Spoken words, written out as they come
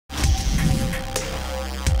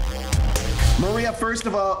Maria, first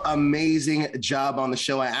of all, amazing job on the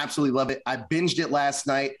show. I absolutely love it. I binged it last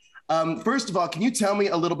night. First of all, can you tell me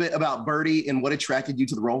a little bit about Birdie and what attracted you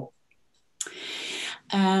to the role?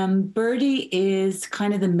 Birdie is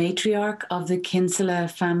kind of the matriarch of the Kinsella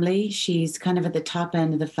family. She's kind of at the top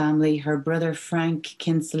end of the family. Her brother, Frank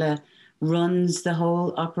Kinsella, runs the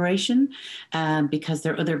whole operation because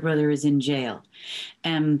their other brother is in jail.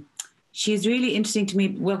 She's really interesting to me.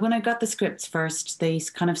 Well, when I got the scripts first, they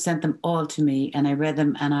kind of sent them all to me and I read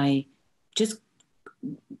them and I just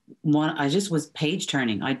was page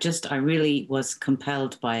turning. I really was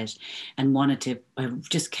compelled by it and I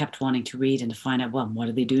just kept wanting to read and to find out, well, what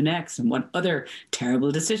do they do next? And what other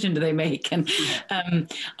terrible decision do they make? And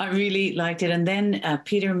I really liked it. And then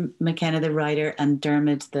Peter McKenna, the writer, and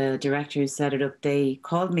Dermot, the director who set it up, they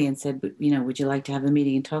called me and said, would you like to have a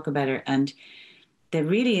meeting and talk about it? And the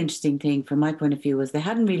really interesting thing from my point of view was they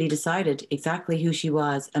hadn't really decided exactly who she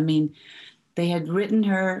was. I mean, they had written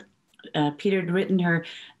her, Peter had written her,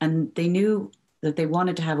 and they knew that they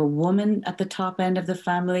wanted to have a woman at the top end of the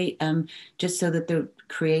family, just so that they would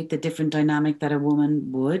create the different dynamic that a woman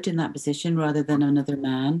would in that position rather than another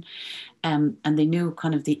man. And they knew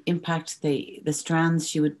kind of the impact, the strands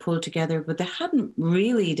she would pull together, but they hadn't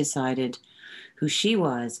really decided who she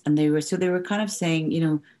was. And they were kind of saying,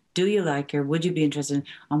 do you like her? Would you be interested?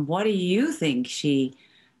 And what do you think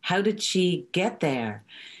how did she get there?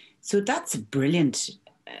 So that's a brilliant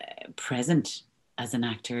present as an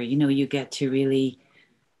actor. You get to really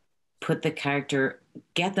put the character,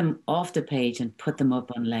 get them off the page and put them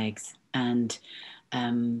up on legs. And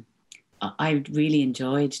I really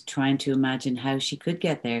enjoyed trying to imagine how she could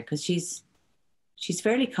get there because she's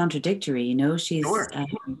fairly contradictory, Sure.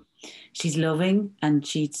 She's loving and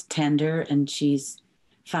she's tender and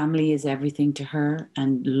family is everything to her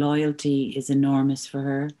and loyalty is enormous for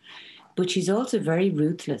her, but she's also very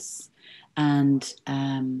ruthless and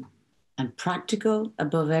practical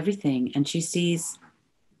above everything. And she sees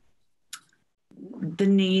the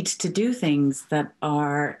need to do things that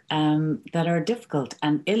are difficult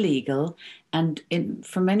and illegal and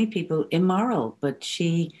for many people immoral, but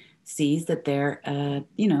she sees that they're,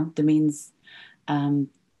 the means,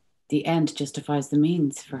 the end justifies the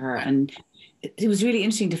means for her. And it was really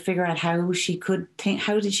interesting to figure out how she could think,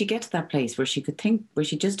 how did she get to that place where she could think, where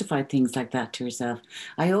she justified things like that to herself.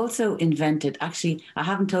 I also invented, actually, I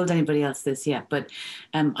haven't told anybody else this yet, but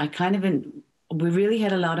we really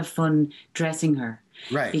had a lot of fun dressing her.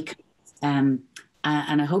 Right. Because, and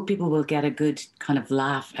I hope people will get a good kind of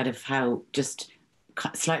laugh out of how just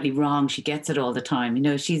slightly wrong she gets it all the time.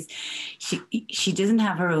 She doesn't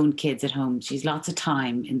have her own kids at home. She's lots of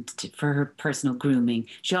time for her personal grooming.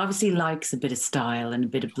 She obviously likes a bit of style and a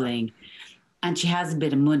bit of bling, and she has a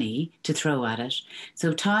bit of money to throw at it.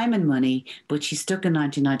 So time and money, but she's stuck in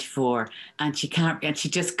 1994 and she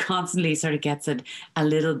just constantly sort of gets it a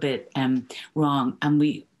little bit wrong. And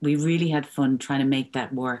we really had fun trying to make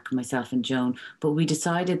that work, myself and Joan, but we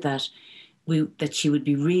decided that she would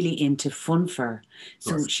be really into fun fur.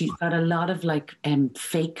 So she's got a lot of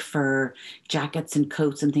fake fur jackets and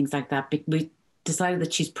coats and things like that. We decided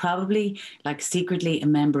that she's probably secretly a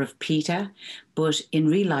member of PETA, but in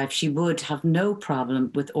real life she would have no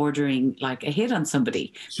problem with ordering a hit on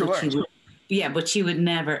somebody. Sure. But she would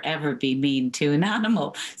never, ever be mean to an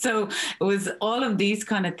animal. So it was all of these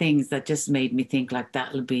kind of things that just made me think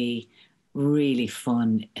that'll be really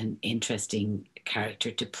fun and interesting character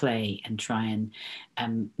to play and try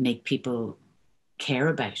and make people care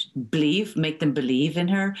about, make them believe in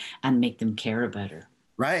her and make them care about her.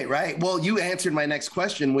 Right. Well, you answered my next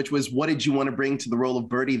question, which was, what did you want to bring to the role of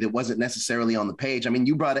Birdie that wasn't necessarily on the page? I mean,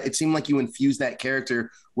 it seemed like you infused that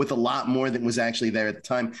character with a lot more than was actually there at the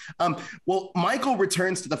time. Well, Michael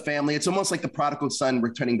returns to the family. It's almost like the prodigal son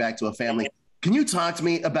returning back to a family. Can you talk to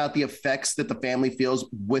me about the effects that the family feels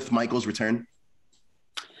with Michael's return?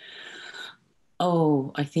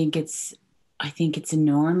 Oh, I think it's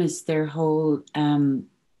enormous. Their whole,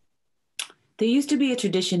 there used to be a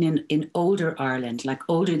tradition in older Ireland,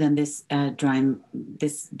 older than this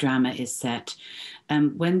drama is set,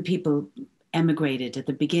 when people emigrated at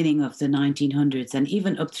the beginning of the 1900s and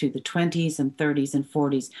even up through the 20s and 30s and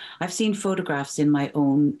 40s. I've seen photographs in my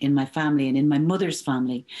family and in my mother's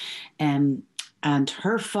family, and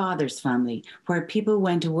her father's family, where people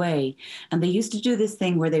went away and they used to do this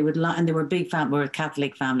thing where they would and they were were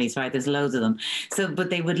Catholic families, right? There's loads of them. But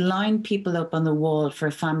they would line people up on the wall for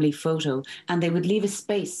a family photo and they would leave a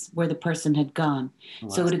space where the person had gone. Wow.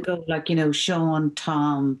 So it would go Sean,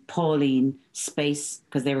 Tom, Pauline, space,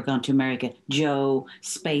 because they were gone to America, Joe,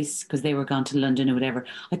 space, because they were gone to London or whatever.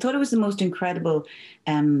 I thought it was the most incredible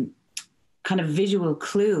kind kind of visual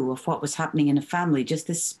clue of what was happening in a family, just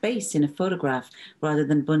this space in a photograph, rather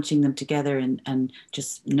than bunching them together and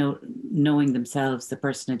just knowing themselves, the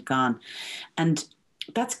person had gone. And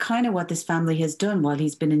that's kind of what this family has done while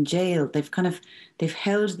he's been in jail. They've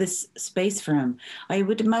held this space for him. I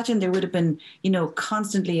would imagine there would have been,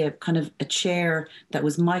 constantly a kind of a chair that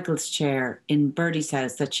was Michael's chair in Bertie's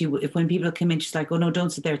house, that if when people come in, she's like, oh no, don't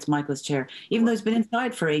sit there, it's Michael's chair. Even though he's been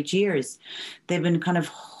inside for 8 years, they've been kind of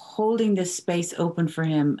holding this space open for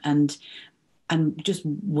him and just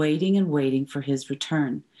waiting and waiting for his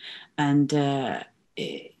return. And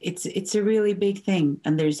it's a really big thing.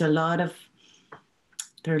 And there are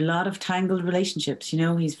a lot of tangled relationships.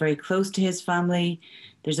 He's very close to his family.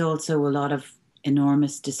 There's also a lot of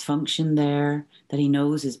enormous dysfunction there that he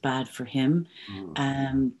knows is bad for him.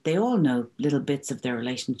 They all know little bits of their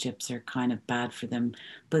relationships are kind of bad for them.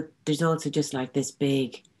 But there's also just like this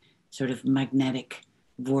big sort of magnetic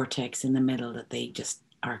vortex in the middle that they just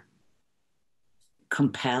are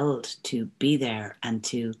compelled to be there and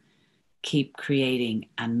to keep creating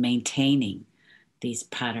and maintaining these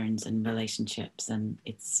patterns and relationships. And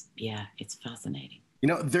it's fascinating.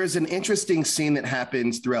 There's an interesting scene that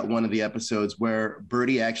happens throughout one of the episodes where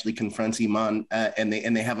Bertie actually confronts Iman, and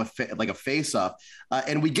they have a face off,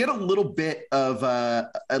 and we get a little bit of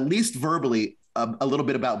at least verbally a little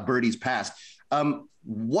bit about Bertie's past.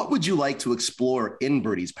 What would you like to explore in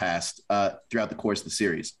Bertie's past throughout the course of the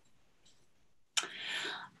series?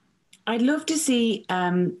 I'd love to see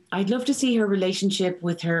her relationship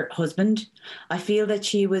with her husband. I feel that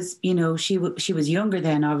she was, she was younger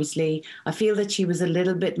then, obviously. I feel that she was a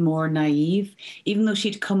little bit more naive, even though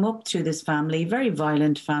she'd come up through this family, very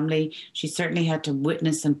violent family. She certainly had to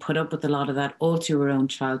witness and put up with a lot of that all through her own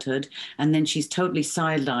childhood. And then she's totally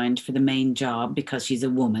sidelined for the main job because she's a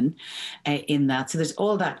woman in that. So there's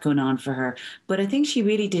all that going on for her. But I think she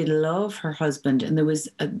really did love her husband. And there was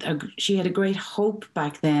she had a great hope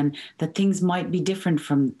back then that things might be different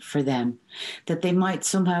for them, that they might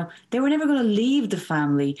somehow, they were never going to leave the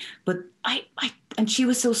family, but and she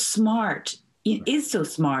was so smart, is so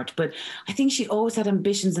smart, but I think she always had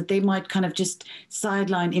ambitions that they might kind of just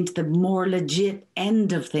sideline into the more legit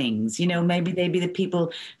end of things. Maybe they'd be the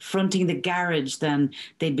people fronting the garage, then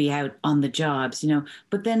they'd be out on the jobs,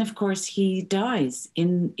 But then, of course, he dies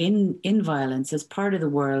in violence as part of the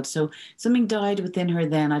world. So something died within her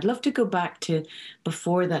then. I'd love to go back to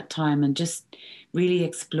before that time and just really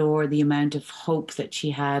explore the amount of hope that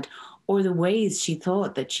she had, or the ways she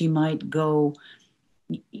thought that she might go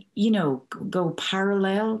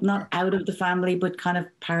parallel, not out of the family, but kind of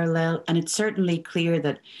parallel. And it's certainly clear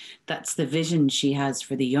that that's the vision she has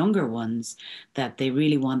for the younger ones, that they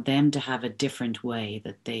really want them to have a different way,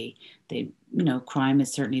 that they crime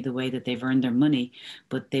is certainly the way that they've earned their money,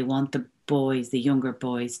 but they want the younger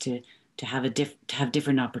boys to have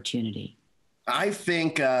different opportunity. I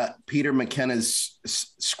think Peter McKenna's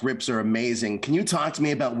scripts are amazing. Can you talk to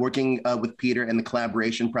me about working with Peter and the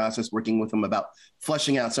collaboration process, working with him about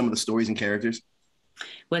fleshing out some of the stories and characters?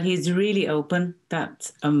 Well, he's really open.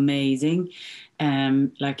 That's amazing.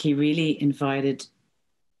 He really invited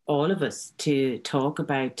all of us to talk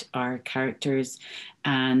about our characters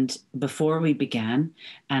and before we began.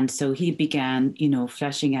 And so he began,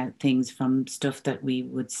 fleshing out things from stuff that we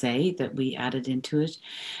would say that we added into it.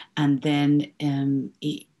 And then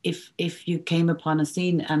if you came upon a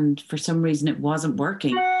scene and for some reason it wasn't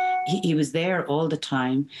working, he was there all the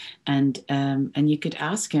time, and you could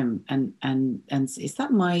ask him, and is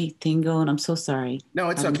that my thing going? I'm so sorry. No,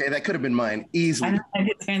 it's okay. That could have been mine easily.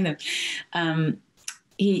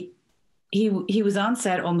 He was on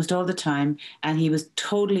set almost all the time, and he was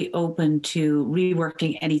totally open to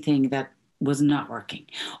reworking anything that was not working.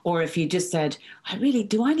 Or if you just said,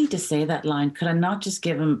 do I need to say that line? Could I not just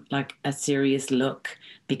give him like a serious look?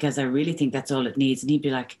 Because I really think that's all it needs. And he'd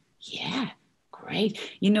be like, yeah, great.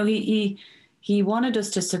 He wanted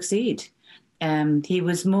us to succeed. He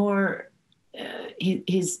was more,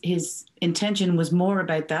 his intention was more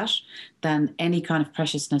about that than any kind of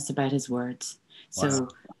preciousness about his words. Wow. So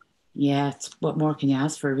yeah, what more can you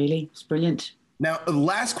ask for, really? It's brilliant. Now, the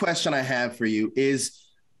last question I have for you is,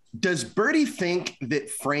 does Bertie think that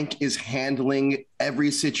Frank is handling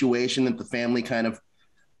every situation that the family kind of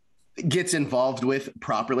gets involved with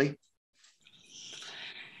properly?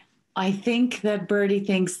 I think that Bertie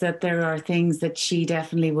thinks that there are things that she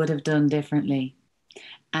definitely would have done differently.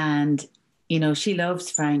 And, she loves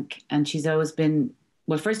Frank, and she's always been,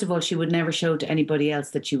 well, first of all, she would never show to anybody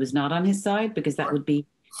else that she was not on his side, because that would be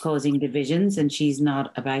causing divisions, and she's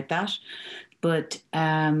not about that. But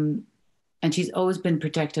and she's always been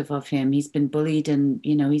protective of him. He's been bullied, and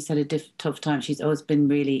he's had a tough time. She's always been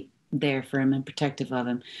really there for him and protective of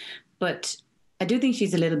him. But I do think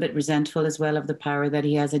she's a little bit resentful as well of the power that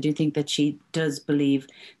he has. I do think that she does believe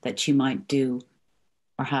that she might do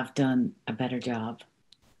or have done a better job.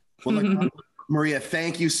 Well, look, Maria,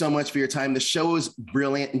 thank you so much for your time. The show is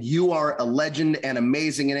brilliant. You are a legend and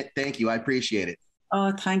amazing in it. Thank you. I appreciate it.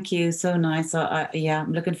 Oh, thank you. So nice. Yeah,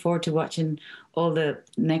 I'm looking forward to watching all the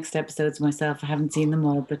next episodes myself. I haven't seen them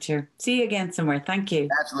all, but sure. See you again somewhere. Thank you.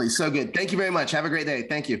 Absolutely. So good. Thank you very much. Have a great day.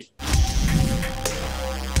 Thank you.